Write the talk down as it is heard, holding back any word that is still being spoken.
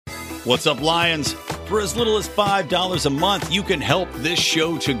What's up, Lions? For as little as $5 a month, you can help this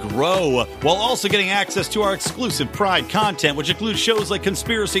show to grow, while also getting access to our exclusive Pride content, which includes shows like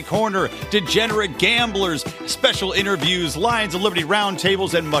Conspiracy Corner, Degenerate Gamblers, special interviews, Lions of Liberty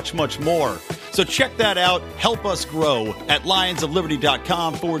roundtables, and much, much more. So check that out. Help us grow at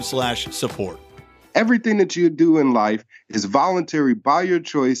lionsofliberty.com/support. Everything that you do in life is voluntary by your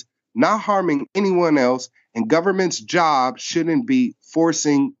choice, not harming anyone else, and government's job shouldn't be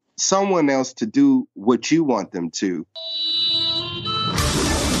forcing someone else to do what you want them to.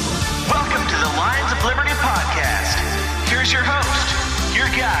 Welcome to the Lions of Liberty podcast. Here's your host, your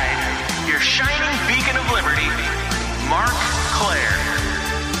guide, your shining beacon of liberty, Marc Claire.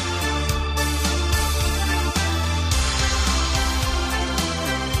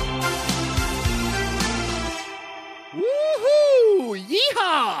 Woohoo!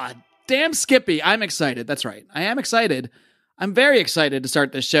 Yeehaw! Damn Skippy. I'm excited. That's right. I am excited. I'm very excited to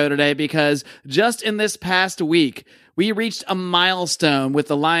start this show today because just in this past week, we reached a milestone with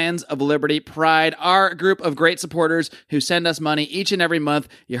the Lions of Liberty Pride, our group of great supporters who send us money each and every month.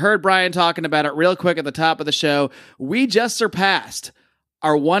 You heard Brian talking about it real quick at the top of the show. We just surpassed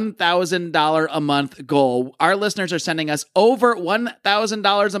our $1,000 a month goal. Our listeners are sending us over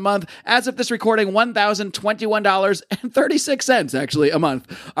 $1,000 a month. As of this recording, $1,021.36 actually a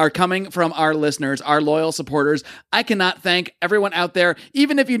month are coming from our listeners, our loyal supporters. I cannot thank everyone out there.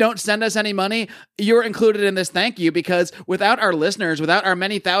 Even if you don't send us any money, you're included in this thank you, because without our listeners, without our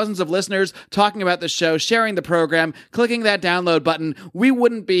many thousands of listeners talking about the show, sharing the program, clicking that download button, we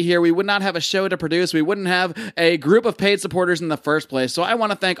wouldn't be here. We would not have a show to produce. We wouldn't have a group of paid supporters in the first place. So I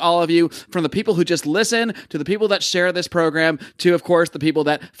want to thank all of you, from the people who just listen, to the people that share this program, to, of course, the people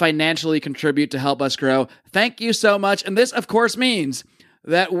that financially contribute to help us grow. Thank you so much. And this, of course, means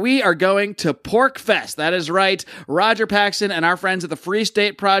that we are going to Pork Fest. That is right. Roger Paxson and our friends at the Free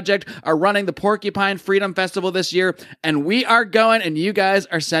State Project are running the Porcupine Freedom Festival this year, and we are going, and you guys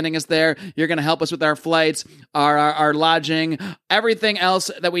are sending us there. You're going to help us with our flights, our lodging, everything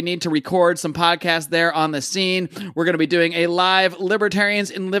else that we need to record some podcasts there on the scene. We're going to be doing a live Libertarians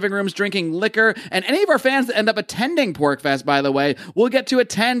in Living Rooms Drinking Liquor, and any of our fans that end up attending Pork Fest, by the way, will get to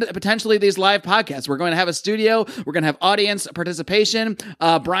attend potentially these live podcasts. We're going to have a studio. We're going to have audience participation.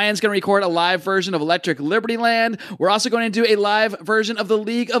 Brian's going to record a live version of Electric Liberty Land. We're also going to do a live version of the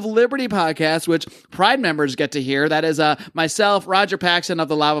League of Liberty podcast, which Pride members get to hear. That is myself, Roger Paxson of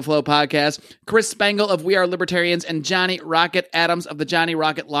the Lava Flow podcast, Chris Spangle of We Are Libertarians, and Johnny Rocket Adams of the Johnny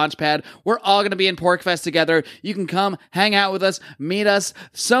Rocket Launchpad. We're all going to be in Pork Fest together. You can come, hang out with us, meet us.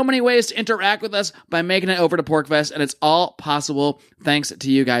 So many ways to interact with us by making it over to Pork Fest, and it's all possible thanks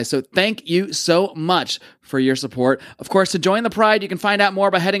to you guys. So thank you so much for your support. Of course, to join the Pride, you can find out more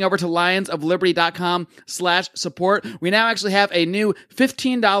by heading over to lionsofliberty.com/support. We now actually have a new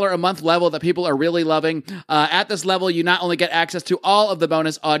 $15 a month level that people are really loving. At this level, you not only get access to all of the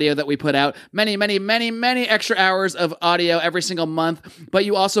bonus audio that we put out, many extra hours of audio every single month, but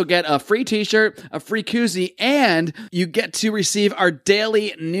you also get a free t-shirt, a free koozie, and you get to receive our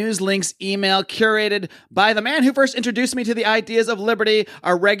daily news links email curated by the man who first introduced me to the ideas of liberty,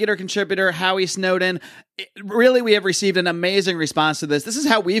 our regular contributor, Howie Snowden. Really, we have received an amazing response to this. This is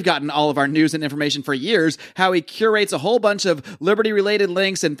how we've gotten all of our news and information for years. How he curates a whole bunch of liberty-related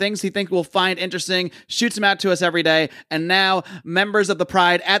links and things he thinks we'll find interesting, shoots them out to us every day, and now members of the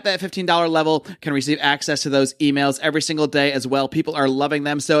Pride at that $15 level can receive access to those emails every single day as well. People are loving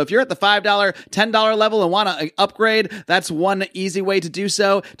them. So if you're at the $5, $10 level and want to upgrade, that's one easy way to do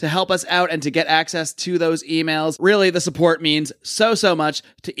so, to help us out and to get access to those emails. Really, the support means so much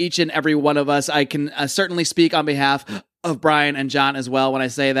to each and every one of us. I can certainly speak on behalf of Brian and John as well when I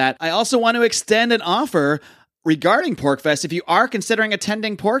say that. I also want to extend an offer regarding Pork Fest. If you are considering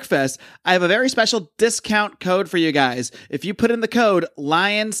attending Pork Fest, I have a very special discount code for you guys. If you put in the code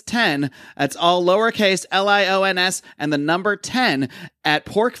LIONS10, that's all lowercase LIONS and the number 10 at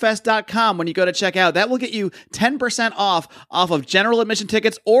porkfest.com when you go to check out, that will get you 10% off of general admission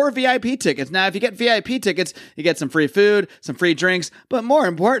tickets or VIP tickets. Now, if you get VIP tickets, you get some free food, some free drinks, but more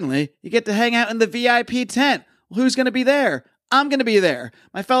importantly, you get to hang out in the VIP tent. Well, who's going to be there? I'm going to be there.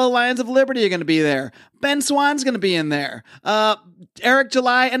 My fellow Lions of Liberty are going to be there. Ben Swan's going to be in there. Eric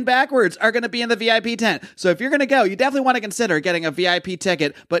July and Backwards are going to be in the VIP tent. So if you're going to go, you definitely want to consider getting a VIP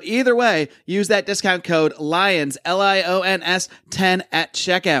ticket. But either way, use that discount code LIONS, LIONS 10 at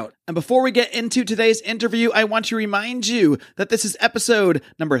checkout. And before we get into today's interview, I want to remind you that this is episode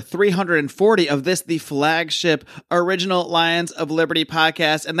number 340 of this, the flagship original Lions of Liberty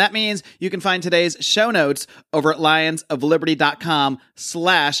podcast. And that means you can find today's show notes over at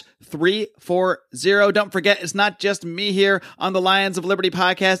lionsofliberty.com/340. Don't forget, it's not just me here on the Lions of Liberty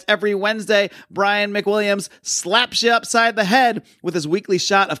podcast. Every Wednesday, Brian McWilliams slaps you upside the head with his weekly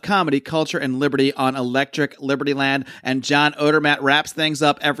shot of comedy, culture, and liberty on Electric Liberty Land. And John Odermatt wraps things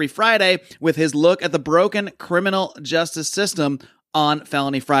up every Friday with his look at the broken criminal justice system on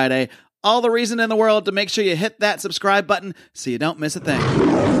Felony Friday. All the reason in the world to make sure you hit that subscribe button so you don't miss a thing.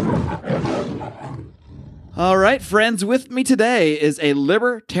 All right, friends, with me today is a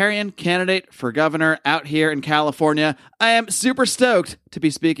libertarian candidate for governor out here in California. I am super stoked to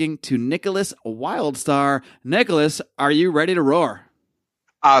be speaking to Nickolas Wildstar. Nickolas, are you ready to roar?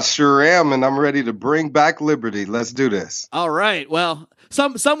 I sure am, and I'm ready to bring back liberty. Let's do this. All right. Well,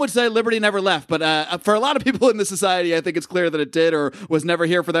 some would say liberty never left, but for a lot of people in this society, I think it's clear that it did or was never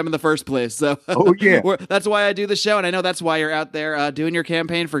here for them in the first place. So that's why I do the show, and I know that's why you're out there doing your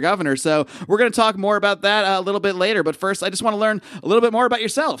campaign for governor. So we're going to talk more about that a little bit later. But first, I just want to learn a little bit more about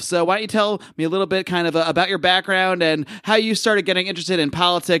yourself. So why don't you tell me a little bit kind of about your background and how you started getting interested in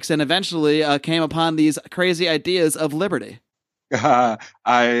politics and eventually came upon these crazy ideas of liberty?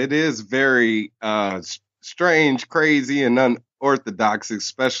 It is very strange, crazy, and unorthodox,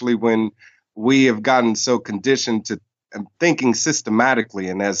 especially when we have gotten so conditioned to thinking systematically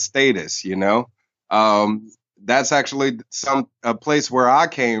and as status, you know. That's actually a place where I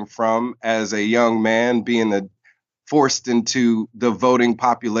came from as a young man, being forced into the voting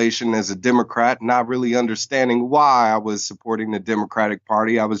population as a Democrat, not really understanding why I was supporting the Democratic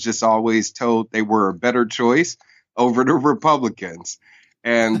Party. I was just always told they were a better choice over the Republicans.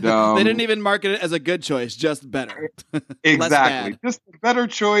 And they didn't even market it as a good choice, just better. Exactly. Just a better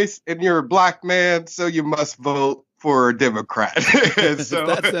choice, and you're a black man, so you must vote for a Democrat. It's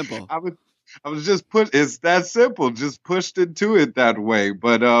that simple. I was just it's that simple, just pushed into it that way.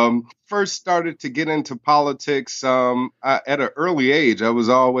 But first started to get into politics at an early age. I was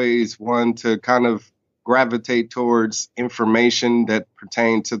always one to kind of gravitate towards information that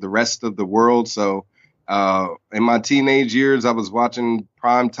pertained to the rest of the world. So in my teenage years, I was watching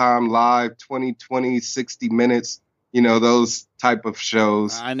Primetime Live, 2020, 60 Minutes, you know, those type of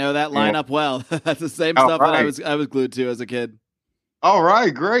shows. I know that lineup well. That's the same stuff that I was glued to as a kid. All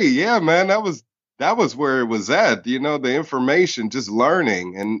right, great. Yeah, man, that was where it was at, you know, the information, just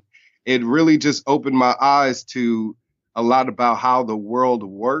learning. And it really just opened my eyes to a lot about how the world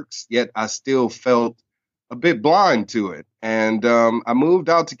works, yet I still felt a bit blind to it. And I moved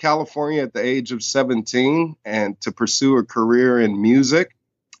out to California at the age of 17 and to pursue a career in music.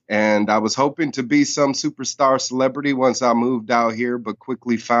 And I was hoping to be some superstar celebrity once I moved out here, but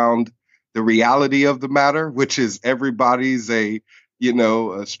quickly found the reality of the matter, which is everybody's a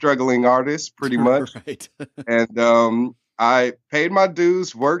struggling artist pretty much. Right. And I paid my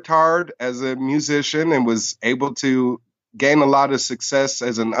dues, worked hard as a musician, and was able to gain a lot of success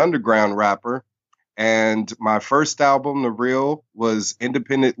as an underground rapper. And my first album, The Real, was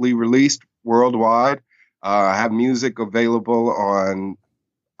independently released worldwide. I have music available on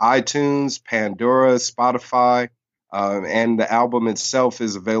iTunes, Pandora, Spotify, and the album itself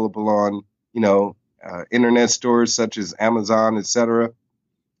is available on, internet stores such as Amazon, etc.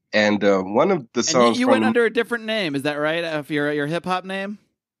 And one of the songs you went under a different name, is that right? If your hip hop name?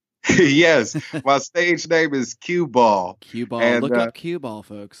 Yes, my stage name is Cue Ball. Cue Ball. Look up Cue Ball,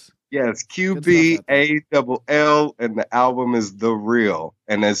 folks. Yes, QBALL, and the album is The Real,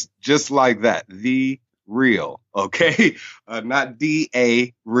 and it's just like that, The Real, okay? Not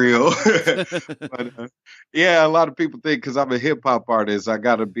D-A, real. But yeah, a lot of people think because I'm a hip-hop artist, I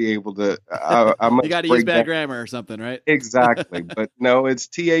got to be able to... I you got to use bad grammar or something, right? Exactly, but no, it's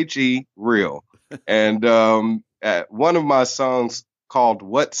T-H-E, real. And one of my songs called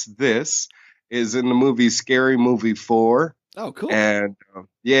What's This is in the movie Scary Movie 4. Oh, cool. And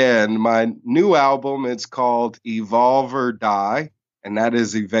and my new album, it's called Evolve or Die, and that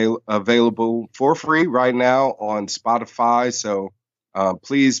is available for free right now on Spotify. So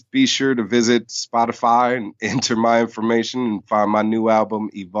please be sure to visit Spotify and enter my information and find my new album,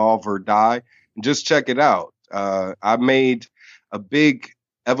 Evolve or Die, and just check it out. I made a big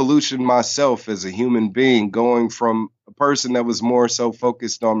evolution myself as a human being, going from a person that was more so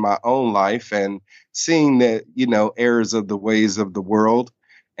focused on my own life and seeing the, errors of the ways of the world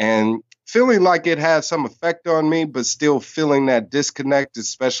and feeling like it had some effect on me, but still feeling that disconnect,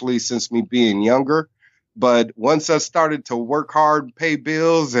 especially since me being younger. But once I started to work hard, pay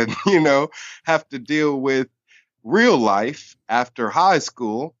bills, and, have to deal with real life after high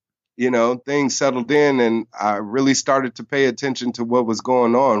school, things settled in, and I really started to pay attention to what was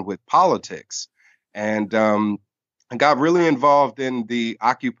going on with politics. And I got really involved in the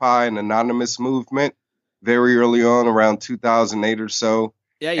Occupy and Anonymous movement very early on, around 2008 or so.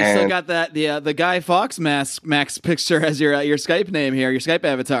 Yeah, you still got that the Guy Fawkes Max picture as your Skype name here, your Skype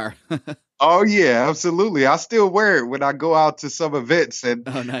avatar. Oh yeah, absolutely. I still wear it when I go out to some events, and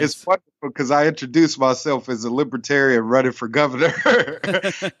nice. It's wonderful because I introduce myself as a libertarian running for governor,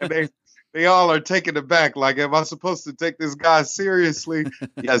 and they all are taken aback. Like, am I supposed to take this guy seriously?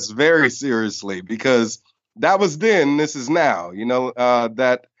 Yes, very seriously, because that was then. This is now.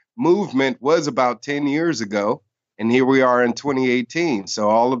 That movement was about 10 years ago, and here we are in 2018. So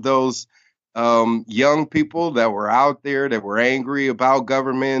all of those young people that were out there that were angry about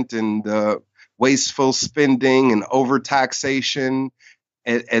government and wasteful spending and overtaxation,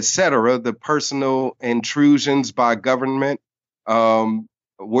 et cetera, the personal intrusions by government,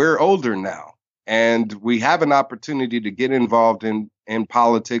 we're older now. And we have an opportunity to get involved in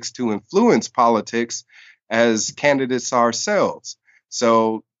politics, to influence politics as candidates ourselves.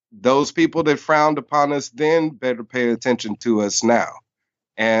 So those people that frowned upon us then better pay attention to us now.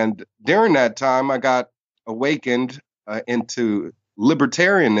 And during that time, I got awakened into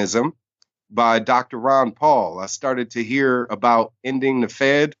libertarianism by Dr. Ron Paul. I started to hear about ending the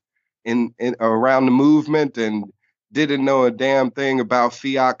Fed in around the movement, and didn't know a damn thing about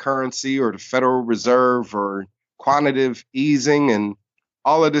fiat currency or the Federal Reserve or quantitative easing and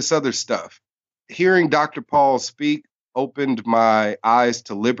all of this other stuff. Hearing Dr. Paul speak opened my eyes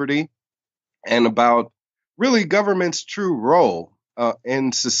to liberty and about really government's true role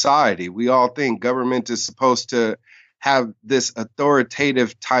in society. We all think government is supposed to have this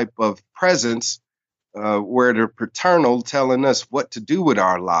authoritative type of presence where they're paternal, telling us what to do with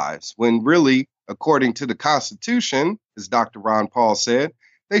our lives, when really, according to the Constitution, as Dr. Ron Paul said,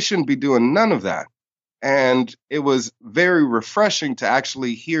 they shouldn't be doing none of that. And it was very refreshing to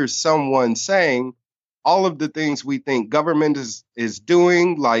actually hear someone saying all of the things we think government is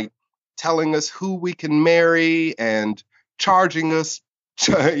doing, like telling us who we can marry and charging us,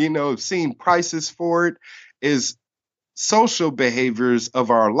 seeing prices for it, is social behaviors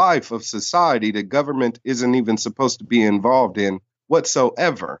of our life, of society, that government isn't even supposed to be involved in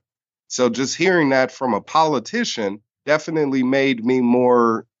whatsoever. So just hearing that from a politician definitely made me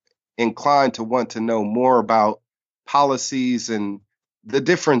more inclined to want to know more about policies and the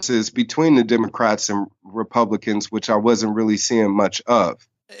differences between the Democrats and Republicans, which I wasn't really seeing much of.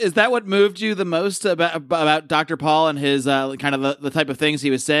 Is that what moved you the most about Dr. Paul and his kind of the type of things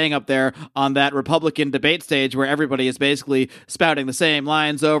he was saying up there on that Republican debate stage, where everybody is basically spouting the same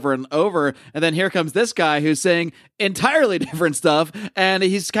lines over and over, and then here comes this guy who's saying entirely different stuff, and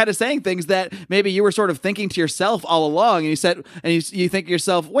he's kind of saying things that maybe you were sort of thinking to yourself all along, and you think to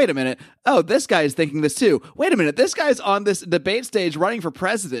yourself, wait a minute, oh, this guy's thinking this too. Wait a minute, this guy's on this debate stage running for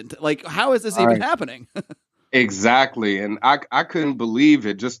president. Like, how is this even happening? Exactly. And I couldn't believe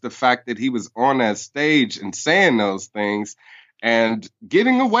it. Just the fact that he was on that stage and saying those things and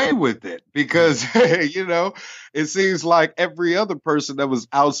getting away with it, because, it seems like every other person that was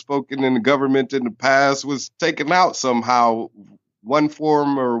outspoken in the government in the past was taken out somehow, one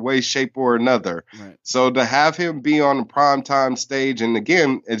form or way, shape or another. Right. So to have him be on the primetime stage, and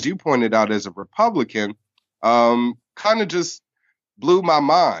again, as you pointed out, as a Republican, kind of just blew my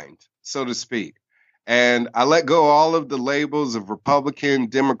mind, so to speak. And I let go all of the labels of Republican,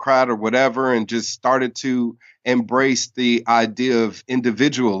 Democrat, or whatever, and just started to embrace the idea of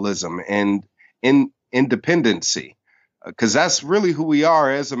individualism and independency, because that's really who we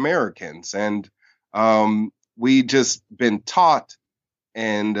are as Americans. And we just been taught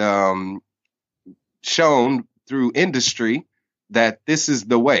and shown through industry that this is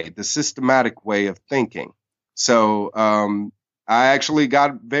the way, the systematic way of thinking. So I actually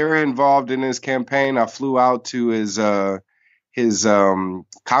got very involved in his campaign. I flew out to his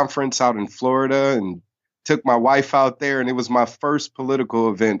conference out in Florida and took my wife out there, and it was my first political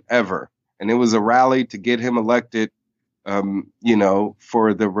event ever. And it was a rally to get him elected,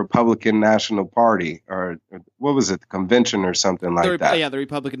 for the Republican National Party, or what was it, the convention or something like that. Yeah, the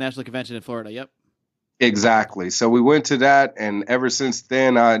Republican National Convention in Florida. Yep. Exactly. So we went to that, and ever since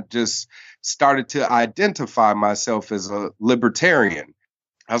then, I just started to identify myself as a libertarian.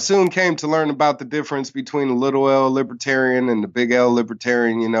 I soon came to learn about the difference between the little L libertarian and the big L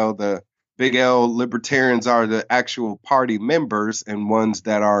libertarian. The big L libertarians are the actual party members and ones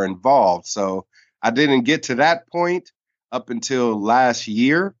that are involved. So I didn't get to that point up until last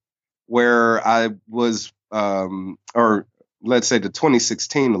year, where I was, let's say the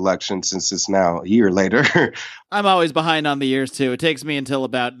 2016 election, since it's now a year later. I'm always behind on the years too. It takes me until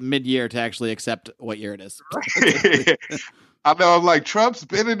about mid-year to actually accept what year it is. I know, I'm like, Trump's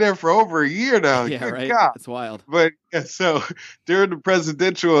been in there for over a year now. Yeah, Good right. God. It's wild. But so during the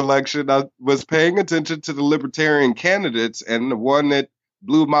presidential election, I was paying attention to the Libertarian candidates, and the one that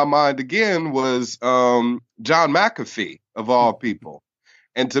blew my mind again was John McAfee, of all people.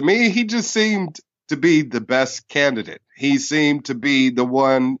 And to me, he just seemed to be the best candidate. He seemed to be the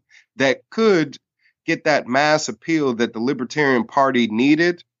one that could get that mass appeal that the Libertarian Party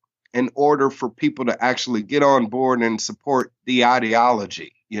needed in order for people to actually get on board and support the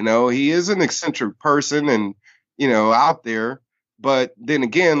ideology. You know, he is an eccentric person and, you know, out there. But then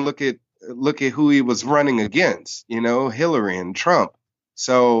again, look at who he was running against, you know, Hillary and Trump.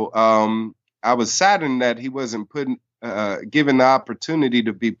 So I was saddened that he wasn't given the opportunity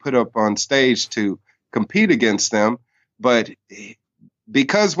to be put up on stage to compete against them. But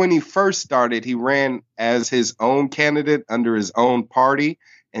because when he first started, he ran as his own candidate under his own party,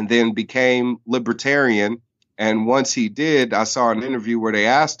 and then became libertarian. And once he did, I saw an interview where they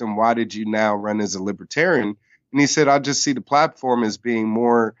asked him, why did you now run as a libertarian? And he said, I just see the platform as being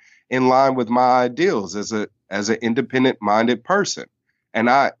more in line with my ideals as an independent minded person. And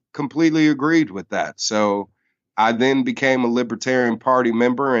I completely agreed with that. So I then became a Libertarian Party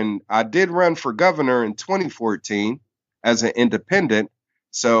member, and I did run for governor in 2014 as an independent.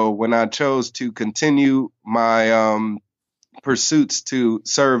 So when I chose to continue my pursuits to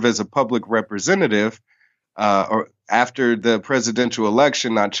serve as a public representative, or after the presidential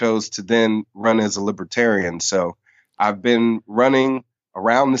election, I chose to then run as a libertarian. So I've been running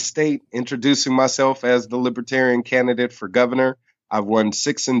around the state, introducing myself as the libertarian candidate for governor. I've won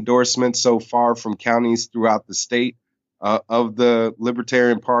 6 endorsements so far from counties throughout the state of the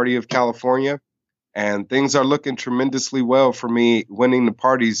Libertarian Party of California. And things are looking tremendously well for me winning the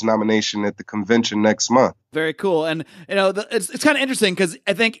party's nomination at the convention next month. Very cool. And, you know, it's kind of interesting because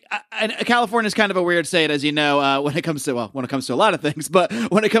I think California is kind of a weird state, as you know, when it comes to a lot of things. But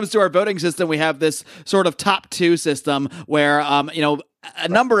when it comes to our voting system, we have this sort of top 2 system where, you know, a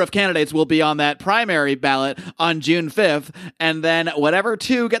number of candidates will be on that primary ballot on June 5th, and then whatever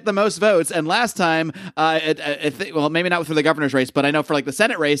 2 get the most votes. And last time, well, maybe not for the governor's race, but I know for like the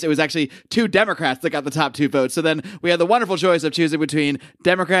Senate race, it was actually 2 Democrats that got the top 2 votes. So then we had the wonderful choice of choosing between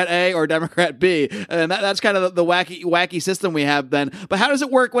Democrat A or Democrat B, and that's kind of the wacky system we have then. But how does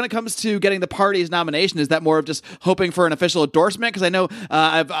it work when it comes to getting the party's nomination? Is that more of just hoping for an official endorsement? Because I know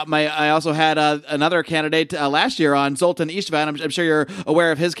I also had another candidate last year on, Zoltan Istvan. I'm sure you're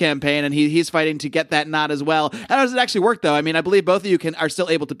aware of his campaign, and he's fighting to get that nod as well. How does it actually work, though? I mean, I believe both of you are still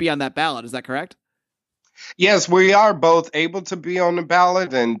able to be on that ballot. Is that correct? Yes, we are both able to be on the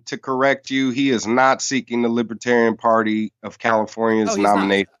ballot. And to correct you, he is not seeking the Libertarian Party of California's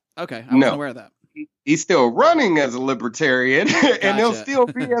nomination. Okay, I wasn't aware of that. He's still running as a libertarian, and he'll still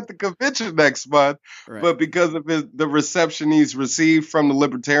be at the convention next month. Right. But because of the reception he's received from the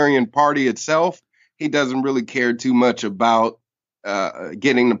Libertarian Party itself, he doesn't really care too much about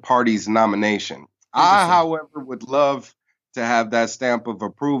getting the party's nomination. I, however, would love to have that stamp of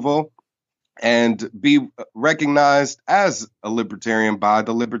approval and be recognized as a libertarian by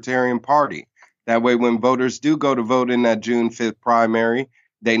the Libertarian Party. That way, when voters do go to vote in that June 5th primary,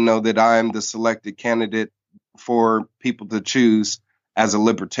 they know that I am the selected candidate for people to choose as a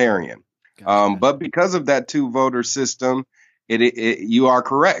libertarian. Gotcha. But because of that 2-voter system, you are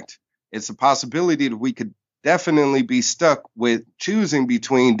correct. It's a possibility that we could definitely be stuck with choosing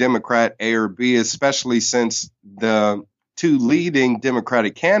between Democrat A or B, especially since the 2 leading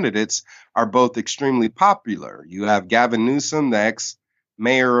Democratic candidates are both extremely popular. You have Gavin Newsom, the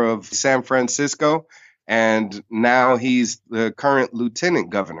ex-mayor of San Francisco, and now he's the current lieutenant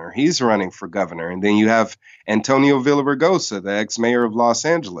governor. He's running for governor. And then you have Antonio Villaraigosa, the ex-mayor of Los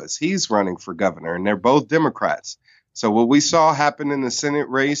Angeles. He's running for governor, and they're both Democrats. So what we saw happen in the Senate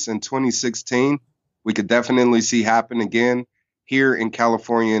race in 2016, we could definitely see happen again here in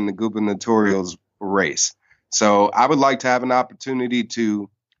California in the gubernatorial race. So I would like to have an opportunity to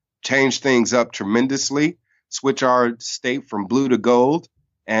change things up tremendously, switch our state from blue to gold.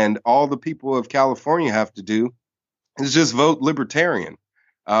 And all the people of California have to do is just vote libertarian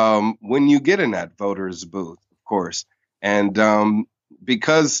when you get in that voters booth, of course. And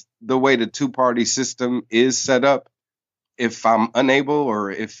because the way the 2-party system is set up, if I'm unable, or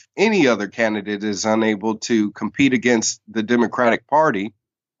if any other candidate is unable to compete against the Democratic Party,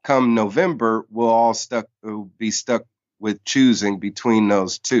 come November, we'll be stuck with choosing between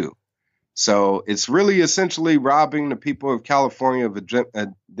those 2. So it's really essentially robbing the people of California of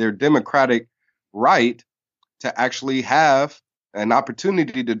their democratic right to actually have an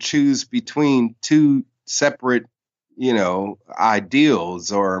opportunity to choose between two separate,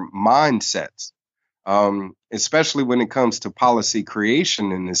 ideals or mindsets. Especially when it comes to policy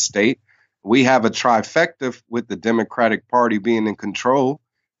creation in this state, we have a trifecta with the Democratic Party being in control,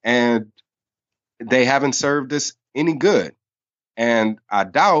 and they haven't served us any good. And I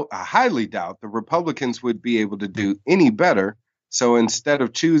highly doubt the Republicans would be able to do any better. So instead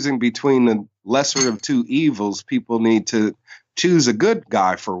of choosing between the lesser of two evils, people need to choose a good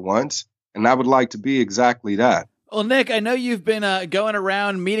guy for once. And I would like to be exactly that. Well, Nick, I know you've been going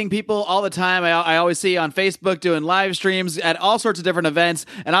around meeting people all the time. I always see you on Facebook doing live streams at all sorts of different events.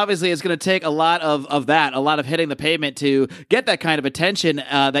 And obviously, it's going to take a lot of that, a lot of hitting the pavement to get that kind of attention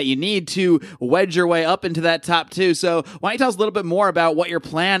that you need to wedge your way up into that top two. So why don't you tell us a little bit more about what your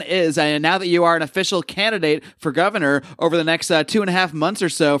plan is? And now that you are an official candidate for governor over the next 2.5 months or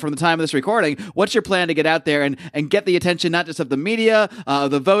so from the time of this recording, what's your plan to get out there and get the attention not just of the media,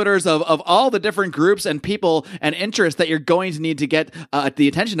 the voters, of all the different groups and people and interest that you're going to need to get the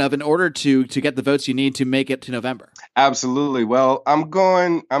attention of in order to get the votes you need to make it to November? Absolutely. Well,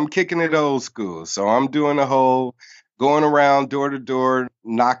 I'm kicking it old school. So I'm doing a whole going around door to door,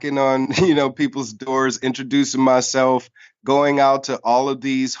 knocking on, people's doors, introducing myself, going out to all of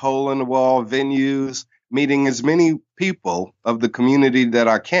these hole in the wall venues, meeting as many people of the community that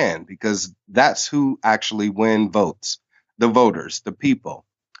I can, because that's who actually win votes, the voters, the people.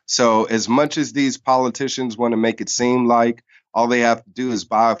 So as much as these politicians want to make it seem like all they have to do is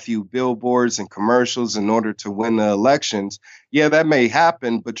buy a few billboards and commercials in order to win the elections, yeah, that may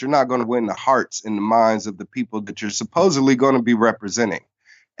happen, but you're not going to win the hearts and the minds of the people that you're supposedly going to be representing.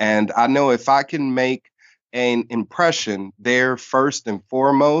 And I know if I can make an impression there first and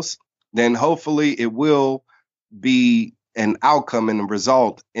foremost, then hopefully it will be an outcome and a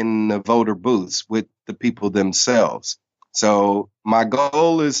result in the voter booths with the people themselves. So my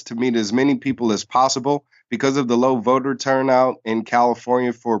goal is to meet as many people as possible because of the low voter turnout in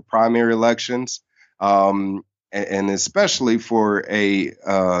California for primary elections, and especially for a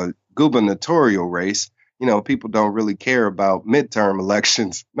gubernatorial race. People don't really care about midterm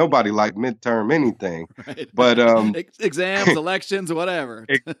elections. Nobody likes midterm anything. Right. But exams, elections, whatever.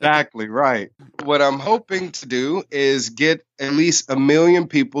 Exactly right. What I'm hoping to do is get at least 1 million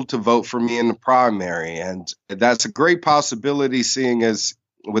people to vote for me in the primary. And that's a great possibility, seeing as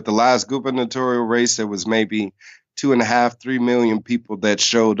with the last gubernatorial race, there was maybe 2.5, 3 million people that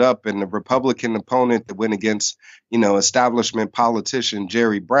showed up, and the Republican opponent that went against, establishment politician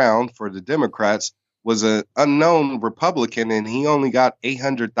Jerry Brown for the Democrats was an unknown Republican, and he only got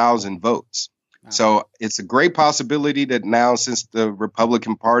 800,000 votes. Wow. So it's a great possibility that now, since the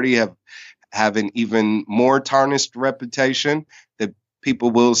Republican Party have an even more tarnished reputation, that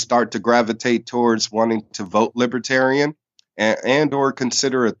people will start to gravitate towards wanting to vote Libertarian and or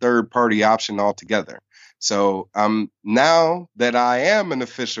consider a third party option altogether. So now that I am an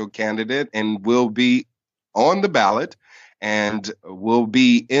official candidate and will be on the ballot, and will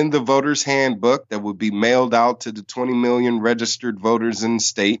be in the voters' handbook that will be mailed out to the 20 million registered voters in the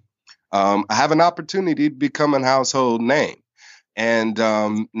state, I have an opportunity to become a household name. And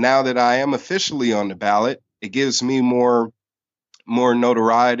now that I am officially on the ballot, it gives me more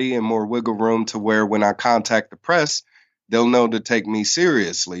notoriety and more wiggle room to where when I contact the press, they'll know to take me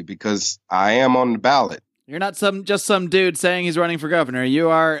seriously because I am on the ballot. You're not just some dude saying he's running for governor. You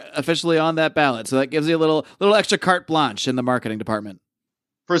are officially on that ballot. So that gives you a little extra carte blanche in the marketing department.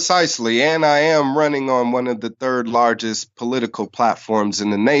 Precisely. And I am running on one of the third largest political platforms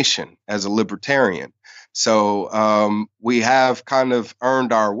in the nation as a libertarian. So we have kind of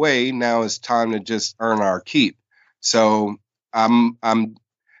earned our way. Now it's time to just earn our keep. So I'm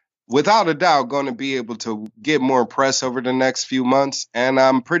without a doubt going to be able to get more press over the next few months. And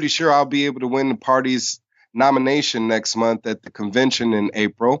I'm pretty sure I'll be able to win the party's nomination next month at the convention in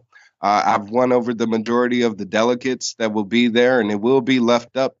April. I've won over the majority of the delegates that will be there, and it will be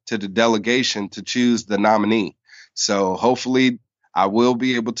left up to the delegation to choose the nominee. So hopefully I will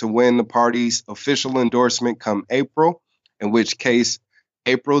be able to win the party's official endorsement come April, in which case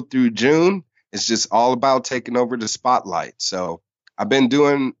April through June is just all about taking over the spotlight. So I've been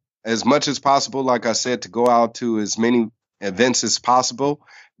doing as much as possible, like I said, to go out to as many events as possible.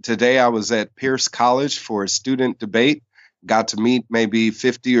 Today I was at Pierce College for a student debate, got to meet maybe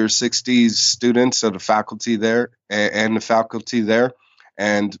 50 or 60 students of the faculty there and the faculty there,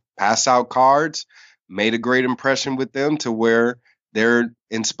 and pass out cards, made a great impression with them to where they're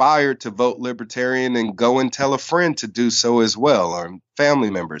inspired to vote Libertarian and go and tell a friend to do so as well, or family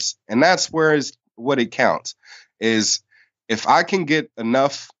members. And that's what it counts, is if I can get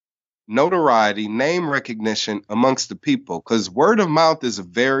enough notoriety, name recognition amongst the people, because word of mouth is a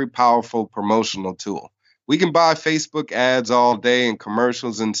very powerful promotional tool. We can buy Facebook ads all day and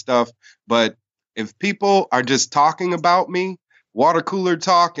commercials and stuff, but if people are just talking about me, water cooler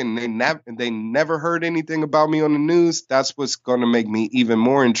talk, and they never heard anything about me on the news, that's what's going to make me even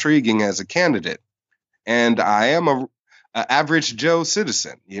more intriguing as a candidate. And I am a average Joe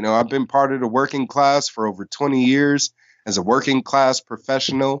citizen. You know, I've been part of the working class for over 20 years as a working class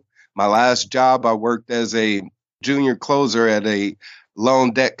professional. My last job, I worked as a junior closer at a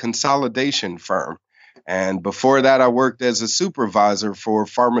loan debt consolidation firm. And before that, I worked as a supervisor for a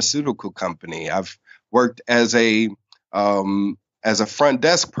pharmaceutical company. I've worked as a front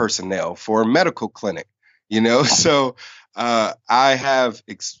desk personnel for a medical clinic, you know, so I have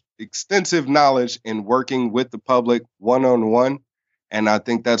extensive knowledge in working with the public one-on-one. And I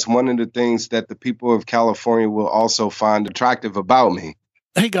think that's one of the things that the people of California will also find attractive about me.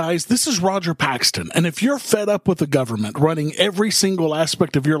 Hey guys, this is Roger Paxton, and if you're fed up with the government running every single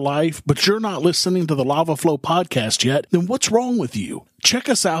aspect of your life, but you're not listening to the Lava Flow podcast yet, then what's wrong with you? Check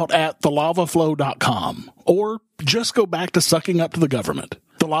us out at thelavaflow.com, or just go back to sucking up to the government.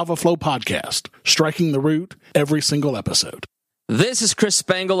 The Lava Flow podcast, striking the root every single episode. This is Chris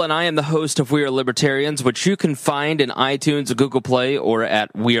Spangle, and I am the host of We Are Libertarians, which you can find in iTunes, Google Play, or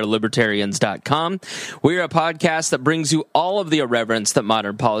at wearelibertarians.com. We are a podcast that brings you all of the irreverence that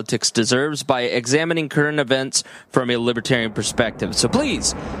modern politics deserves by examining current events from a libertarian perspective. So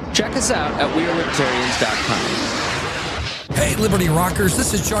please, check us out at wearelibertarians.com. Hey, Liberty Rockers,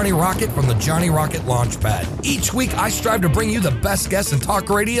 this is Johnny Rocket from the Johnny Rocket Launchpad. Each week, I strive to bring you the best guests in talk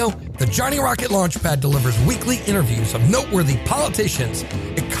radio. The Johnny Rocket Launchpad delivers weekly interviews of noteworthy politicians,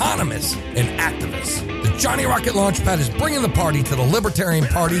 economists, and activists. The Johnny Rocket Launchpad is bringing the party to the Libertarian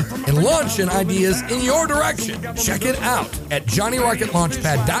Party and launching ideas in your direction. Check it out at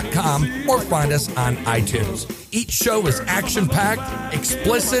JohnnyRocketLaunchpad.com or find us on iTunes. Each show is action-packed,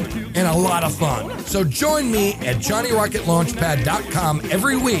 explicit, and a lot of fun. So join me at JohnnyRocketLaunchpad.com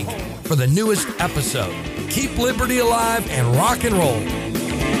every week for the newest episode. Keep liberty alive and rock and roll.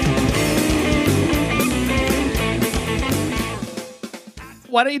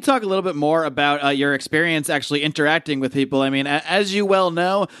 Why don't you talk a little bit more about your experience actually interacting with people? I mean, as you well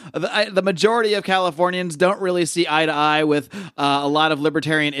know, the majority of Californians don't really see eye to eye with a lot of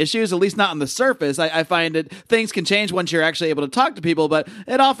libertarian issues, at least not on the surface. I find that things can change once you're actually able to talk to people, but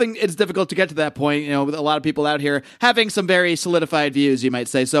it's difficult to get to that point, you know, with a lot of people out here having some very solidified views, you might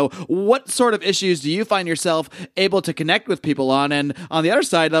say. So what sort of issues do you find yourself able to connect with people on? And on the other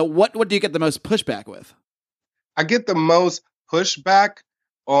side, what do you get the most pushback with? I get the most pushback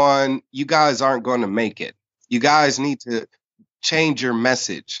on, you guys aren't going to make it. You guys need to change your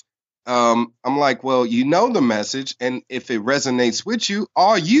message. I'm like, well, you know the message, and if it resonates with you,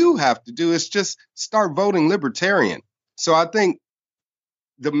 all you have to do is just start voting libertarian. So I think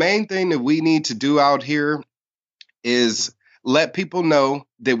the main thing that we need to do out here is let people know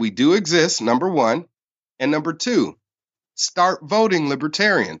that we do exist, number one, and number two, start voting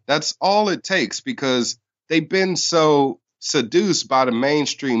libertarian. That's all it takes, because they've been so seduced by the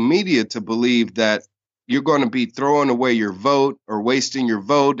mainstream media to believe that you're going to be throwing away your vote or wasting your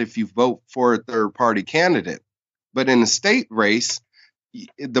vote if you vote for a third party candidate. But in the state race,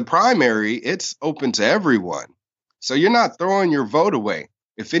 the primary, it's open to everyone. So you're not throwing your vote away.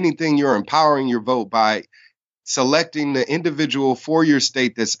 If anything, you're empowering your vote by selecting the individual for your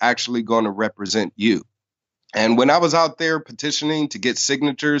state that's actually going to represent you. And when I was out there petitioning to get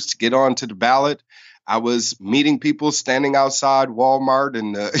signatures to get onto the ballot, I was meeting people standing outside Walmart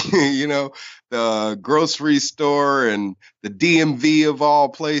and the grocery store and the DMV of all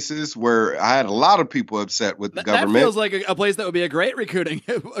places, where I had a lot of people upset with the government. That feels like a place that would be a great recruiting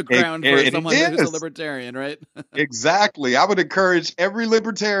ground for someone who's a libertarian, right? Exactly. I would encourage every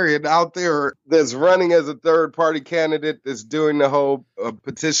libertarian out there that's running as a third party candidate, that's doing the whole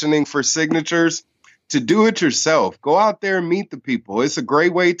petitioning for signatures, to do it yourself. Go out there and meet the people. It's a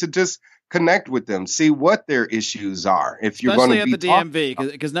great way to just connect with them, see what their issues are. If you're going to be at the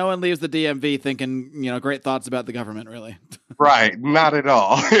DMV, because no one leaves the DMV thinking, great thoughts about the government, really. Right, not at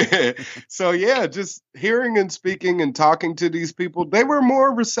all. So yeah, just hearing and speaking and talking to these people, they were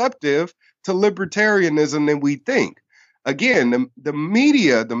more receptive to libertarianism than we think. Again, the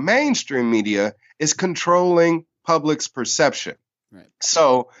media, the mainstream media, is controlling public's perception. Right.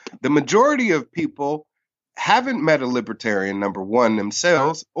 So the majority of people haven't met a libertarian, number one,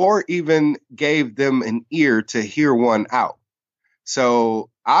 themselves, or even gave them an ear to hear one out. So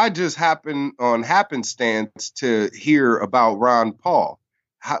I just happened on happenstance to hear about Ron Paul.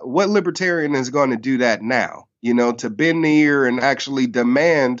 What libertarian is going to do that now? To bend the ear and actually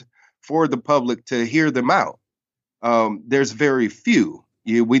demand for the public to hear them out. There's very few.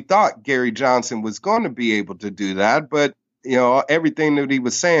 We thought Gary Johnson was going to be able to do that, but everything that he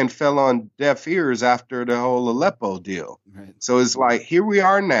was saying fell on deaf ears after the whole Aleppo deal. Right. So it's like, here we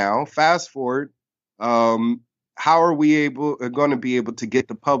are now, fast forward. How are we going to be able to get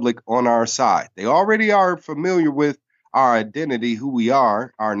the public on our side? They already are familiar with our identity, who we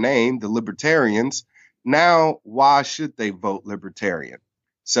are, our name, the Libertarians. Now, why should they vote Libertarian?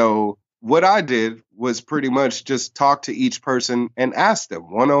 So what I did was pretty much just talk to each person and ask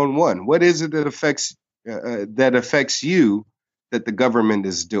them one-on-one, what is it that affects you that the government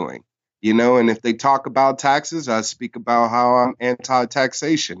is doing? And if they talk about taxes, I speak about how I'm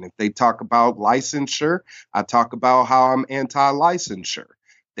anti-taxation. If they talk about licensure, I talk about how I'm anti-licensure.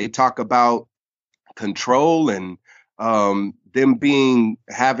 They talk about control and them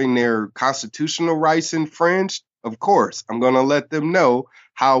having their constitutional rights infringed. Of course, I'm going to let them know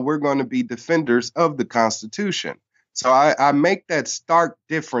how we're going to be defenders of the Constitution. So I make that stark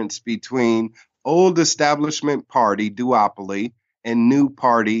difference between old establishment party duopoly and new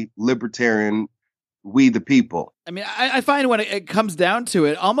party libertarian, we the people. I mean, I find when it comes down to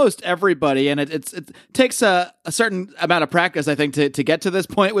it, almost everybody, and it takes a certain amount of practice, I think, to get to this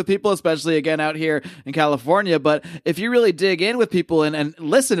point with people, especially, again, out here in California. But if you really dig in with people and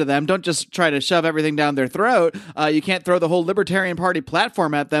listen to them, don't just try to shove everything down their throat. You can't throw the whole Libertarian Party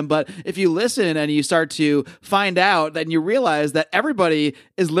platform at them. But if you listen and you start to find out, then you realize that everybody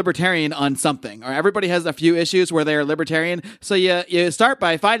is libertarian on something, or everybody has a few issues where they're libertarian. So you start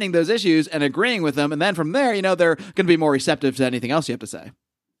by finding those issues and agreeing with them. And then from there, they're going to be more receptive to anything else you have to say.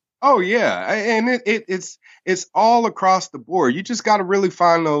 Oh yeah, and it's all across the board. You just got to really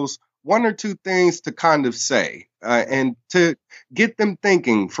find those one or two things to kind of say and to get them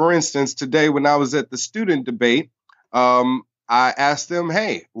thinking. For instance, today when I was at the student debate, I asked them,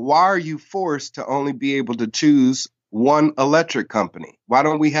 "Hey, why are you forced to only be able to choose one electric company? Why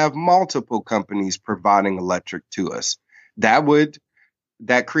don't we have multiple companies providing electric to us?"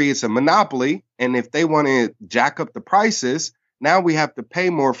 That creates a monopoly. And if they want to jack up the prices, now we have to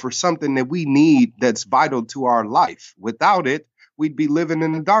pay more for something that we need that's vital to our life. Without it, we'd be living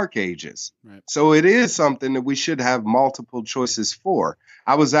in the dark ages. Right. So it is something that we should have multiple choices for.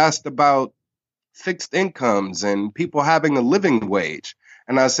 I was asked about fixed incomes and people having a living wage.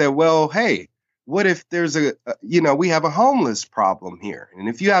 And I said, well, hey, what if there's we have a homeless problem here? And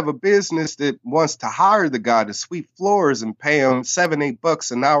if you have a business that wants to hire the guy to sweep floors and pay him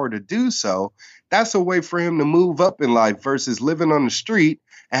 $7-8 an hour to do so, that's a way for him to move up in life versus living on the street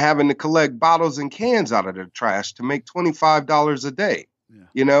and having to collect bottles and cans out of the trash to make $25 a day.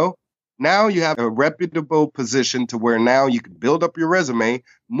 Yeah. Now you have a reputable position to where now you can build up your resume,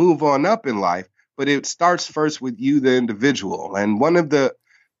 move on up in life, but it starts first with you, the individual. And one of the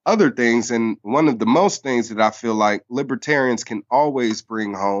other things, and one of the most things that I feel like libertarians can always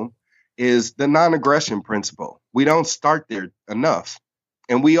bring home, is the non-aggression principle. We don't start there enough.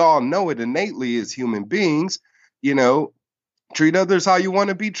 And we all know it innately as human beings, treat others how you want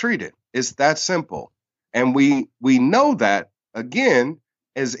to be treated. It's that simple. And we know that, again,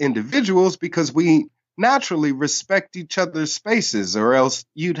 as individuals, because we naturally respect each other's spaces, or else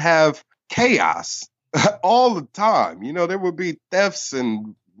you'd have chaos all the time. There would be thefts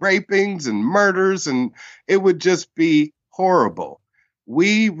and rapings and murders, and it would just be horrible.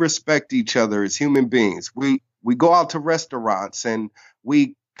 We respect each other as human beings. We go out to restaurants and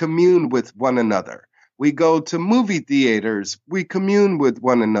we commune with one another. We go to movie theaters. We commune with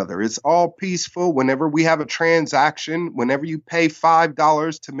one another. It's all peaceful. Whenever we have a transaction, whenever you pay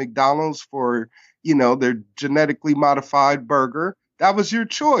 $5 to McDonald's for, their genetically modified burger, that was your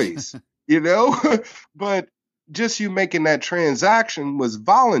choice, but just you making that transaction was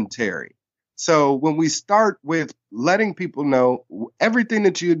voluntary. So when we start with letting people know everything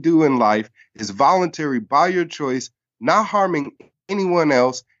that you do in life is voluntary by your choice, not harming anyone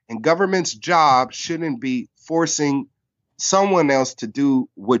else, and government's job shouldn't be forcing someone else to do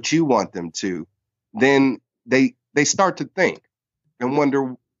what you want them to, then they start to think and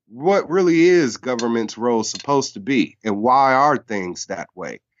wonder what really is government's role supposed to be and why are things that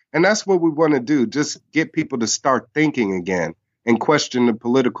way. And that's what we want to do, just get people to start thinking again and question the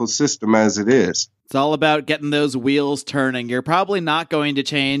political system as it is. It's all about getting those wheels turning. You're probably not going to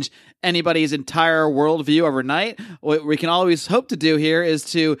change anybody's entire worldview overnight. What we can always hope to do here is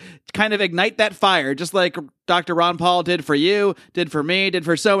to kind of ignite that fire, just like Dr. Ron Paul did for you, did for me, did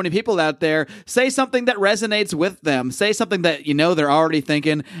for so many people out there. Say something that resonates with them. Say something that they're already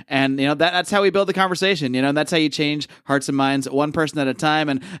thinking, and that's how we build the conversation. And that's how you change hearts and minds one person at a time.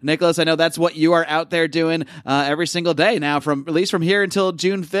 And Nickolas, I know that's what you are out there doing every single day now, at least from here until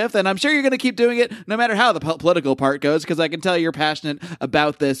June 5th. And I'm sure you're going to keep doing it no matter how the political part goes, because I can tell you're passionate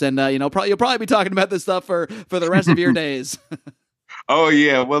about this, and you'll probably be talking about this stuff for the rest of your days. Oh,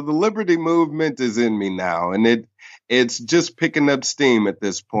 yeah. Well, the liberty movement is in me now, and it's just picking up steam at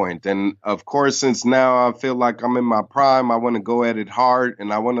this point. And of course, since now I feel like I'm in my prime, I want to go at it hard,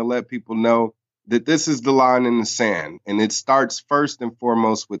 and I want to let people know that this is the line in the sand, and it starts first and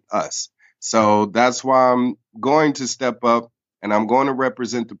foremost with us. So that's why I'm going to step up, and I'm going to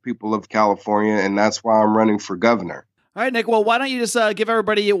represent the people of California, and that's why I'm running for governor. All right, Nick, well, why don't you just give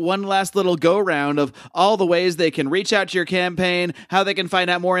everybody one last little go-round of all the ways they can reach out to your campaign, how they can find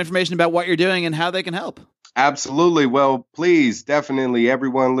out more information about what you're doing, and how they can help. Absolutely. Well, please, definitely,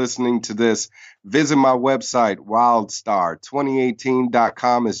 everyone listening to this, visit my website,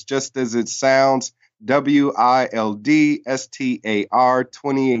 wildstar2018.com. It's just as it sounds, WILDSTAR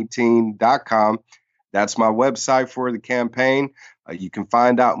 2018.com. That's my website for the campaign. You can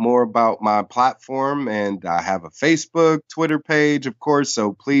find out more about my platform, and I have a Facebook, Twitter page, of course.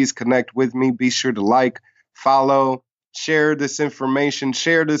 So please connect with me. Be sure to like, follow, share this information,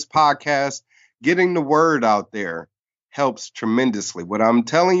 share this podcast. Getting the word out there helps tremendously. What I'm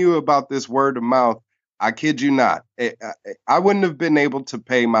telling you about this word of mouth, I kid you not. I wouldn't have been able to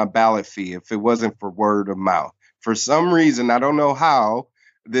pay my ballot fee if it wasn't for word of mouth. For some reason, I don't know how,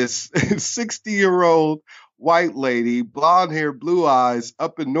 this 60-year-old white lady, blonde hair, blue eyes,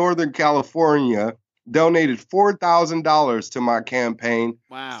 up in Northern California, donated $4,000 to my campaign.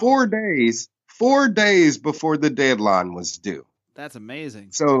 Wow. 4 days before the deadline was due. That's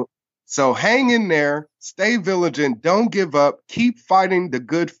amazing. So hang in there, stay vigilant, don't give up, keep fighting the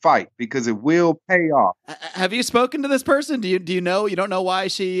good fight, because it will pay off. Have you spoken to this person? Do you know? You don't know why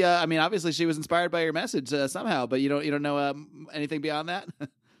she? Obviously she was inspired by your message somehow, but you don't know anything beyond that.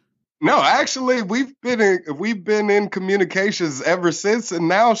 No, actually, we've been in communications ever since, and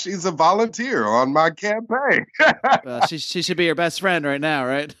now she's a volunteer on my campaign. Well, she should be your best friend right now,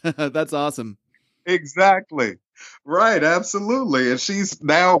 right? That's awesome. Exactly. Right, absolutely. And she's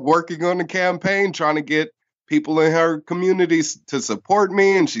now working on the campaign, trying to get people in her communities to support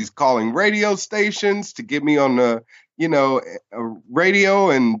me, and she's calling radio stations to get me on the,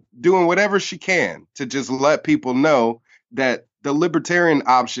 radio, and doing whatever she can to just let people know that the libertarian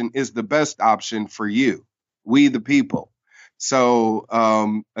option is the best option for you, we the people.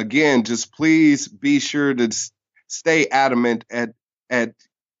 So, again, just please be sure to stay adamant at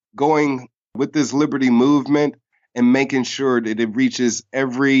going with this liberty movement and making sure that it reaches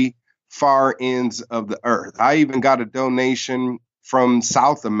every far ends of the earth. I even got a donation from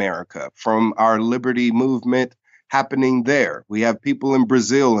South America, from our liberty movement happening there. We have people in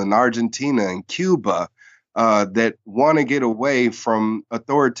Brazil and Argentina and Cuba that want to get away from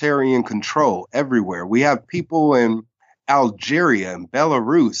authoritarian control everywhere. We have people in Algeria and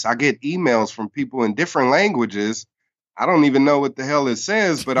Belarus. I get emails from people in different languages. I don't even know what the hell it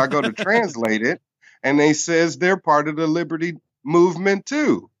says, but I go to translate it, and they says they're part of the liberty movement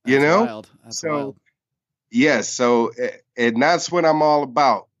too. That's wild. That's wild. Yes. So, and that's what I'm all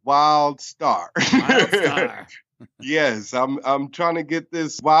about. Wildstar. Wildstar. Yes, I'm trying to get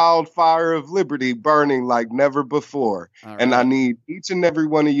this wildfire of liberty burning like never before. Right. And I need each and every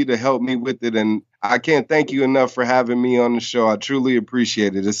one of you to help me with it. And I can't thank you enough for having me on the show. I truly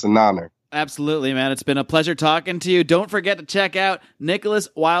appreciate it. It's an honor. Absolutely, man. It's been a pleasure talking to you. Don't forget to check out Nickolas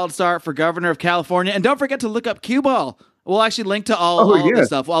Wildstar for governor of California. And don't forget to look up Cue Ball. We'll actually link to all of this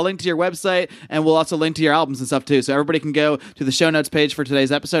stuff. I'll link to your website, and we'll also link to your albums and stuff too. So everybody can go to the show notes page for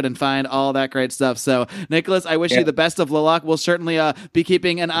today's episode and find all that great stuff. So Nickolas, I wish you the best of luck. We'll certainly be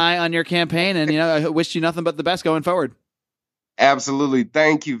keeping an eye on your campaign, and I wish you nothing but the best going forward. Absolutely.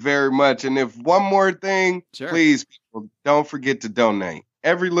 Thank you very much. And if one more thing, please, people, don't forget to donate.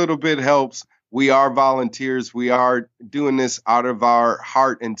 Every little bit helps. We are volunteers. We are doing this out of our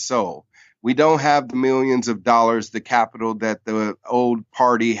heart and soul. We don't have the millions of dollars, the capital that the old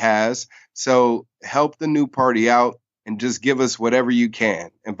party has. So help the new party out and just give us whatever you can.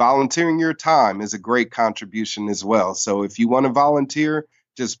 And volunteering your time is a great contribution as well. So if you want to volunteer,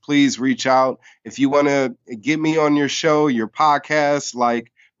 just please reach out. If you want to get me on your show, your podcast,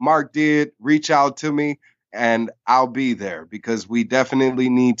 like Marc did, reach out to me. and I'll be there because we definitely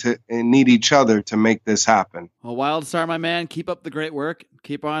need each other to make this happen. Well, Wildstar, my man, keep up the great work.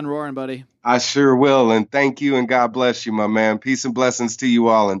 Keep on roaring, buddy. I sure will, and thank you, and God bless you, my man. Peace and blessings to you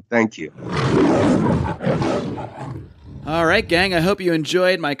all, and thank you. All right, gang, I hope you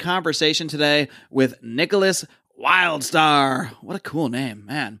enjoyed my conversation today with Nickolas Wildstar. What a cool name,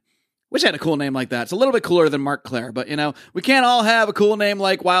 man. Wish I had a cool name like that. It's a little bit cooler than Marc Claire, but we can't all have a cool name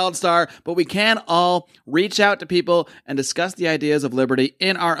like Wildstar, but we can all reach out to people and discuss the ideas of liberty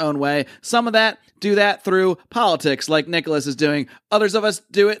in our own way. Some of that do that through politics, like Nickolas is doing. Others of us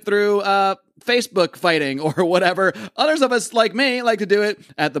do it through Facebook fighting or whatever. Others of us, like me, like to do it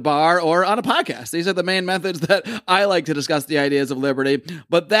at the bar or on a podcast. These are the main methods that I like to discuss the ideas of liberty.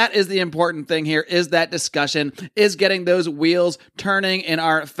 But that is the important thing here, is that discussion, is getting those wheels turning in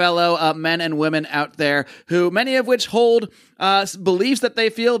our fellow men and women out there, who many of which hold beliefs that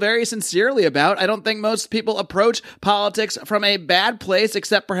they feel very sincerely about. I don't think most people approach politics from a bad place,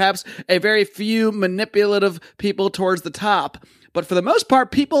 except perhaps a very few manipulative people towards the top. But for the most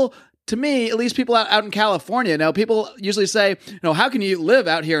part, people, to me, at least people out in California, now people usually say, how can you live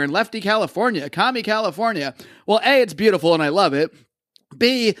out here in lefty California, commie California? Well, A, it's beautiful and I love it.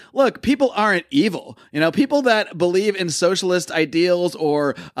 B, look, people aren't evil. People that believe in socialist ideals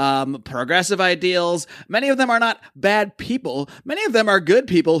or progressive ideals, many of them are not bad people. Many of them are good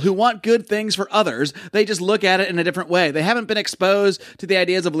people who want good things for others. They just look at it in a different way. They haven't been exposed to the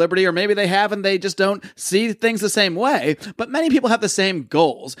ideas of liberty, or maybe they have and they just don't see things the same way. But many people have the same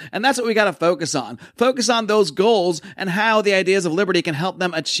goals, and that's what we got to focus on. Focus on those goals and how the ideas of liberty can help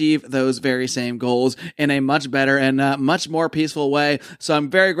them achieve those very same goals in a much better and much more peaceful way. So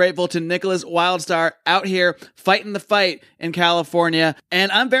I'm very grateful to Nickolas Wildstar out here fighting the fight in California.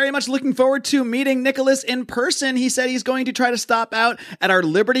 And I'm very much looking forward to meeting Nickolas in person. He said he's going to try to stop out at our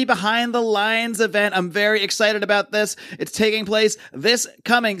Liberty Behind the Lines event. I'm very excited about this. It's taking place this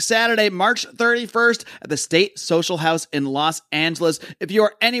coming Saturday, March 31st at the State Social House in Los Angeles. If you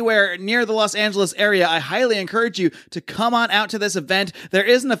are anywhere near the Los Angeles area, I highly encourage you to come on out to this event. There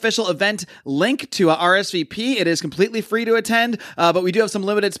is an official event link to RSVP. It is completely free to attend, but we do have some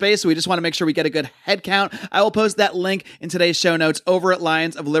limited space, so we just want to make sure we get a good head count. I will post that link in today's show notes over at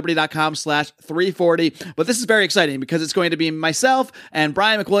lionsofliberty.com/340. But this is very exciting because it's going to be myself and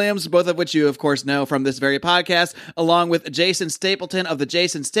Brian McWilliams, both of which you, of course, know from this very podcast, along with Jason Stapleton of the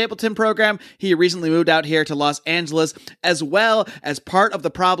Jason Stapleton program. He recently moved out here to Los Angeles, as well as part of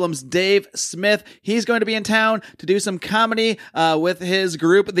the Problem's Dave Smith. He's going to be in town to do some comedy with his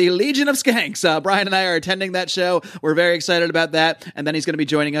group, the Legion of Skanks. Brian and I are attending that show. We're very excited about that. And then he's going to be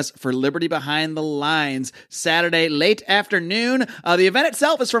joining us for Liberty Behind the Lines Saturday late afternoon. The event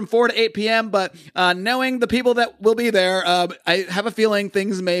itself is from 4 to 8 p.m., but knowing the people that will be there, I have a feeling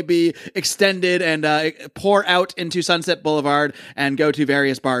things may be extended and pour out into Sunset Boulevard and go to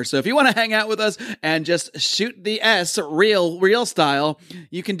various bars. So if you want to hang out with us and just shoot the S real style,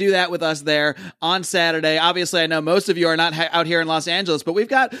 you can do that with us there on Saturday. Obviously, I know most of you are not out here in Los Angeles, but we've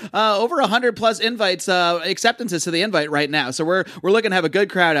got over 100 plus invites, acceptances to the invite right now. So we're looking to have a good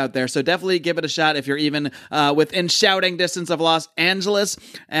crowd out there. So definitely give it a shot if you're even within shouting distance of Los Angeles.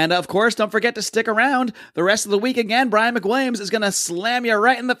 And of course, don't forget to stick around the rest of the week. Again, Brian McWilliams is going to slam you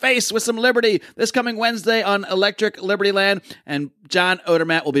right in the face with some liberty this coming Wednesday on Electric Liberty Land. And John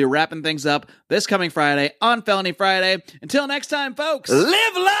Odermatt will be wrapping things up this coming Friday on Felony Friday. Until next time, folks,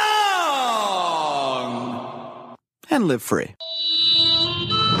 live long and live free.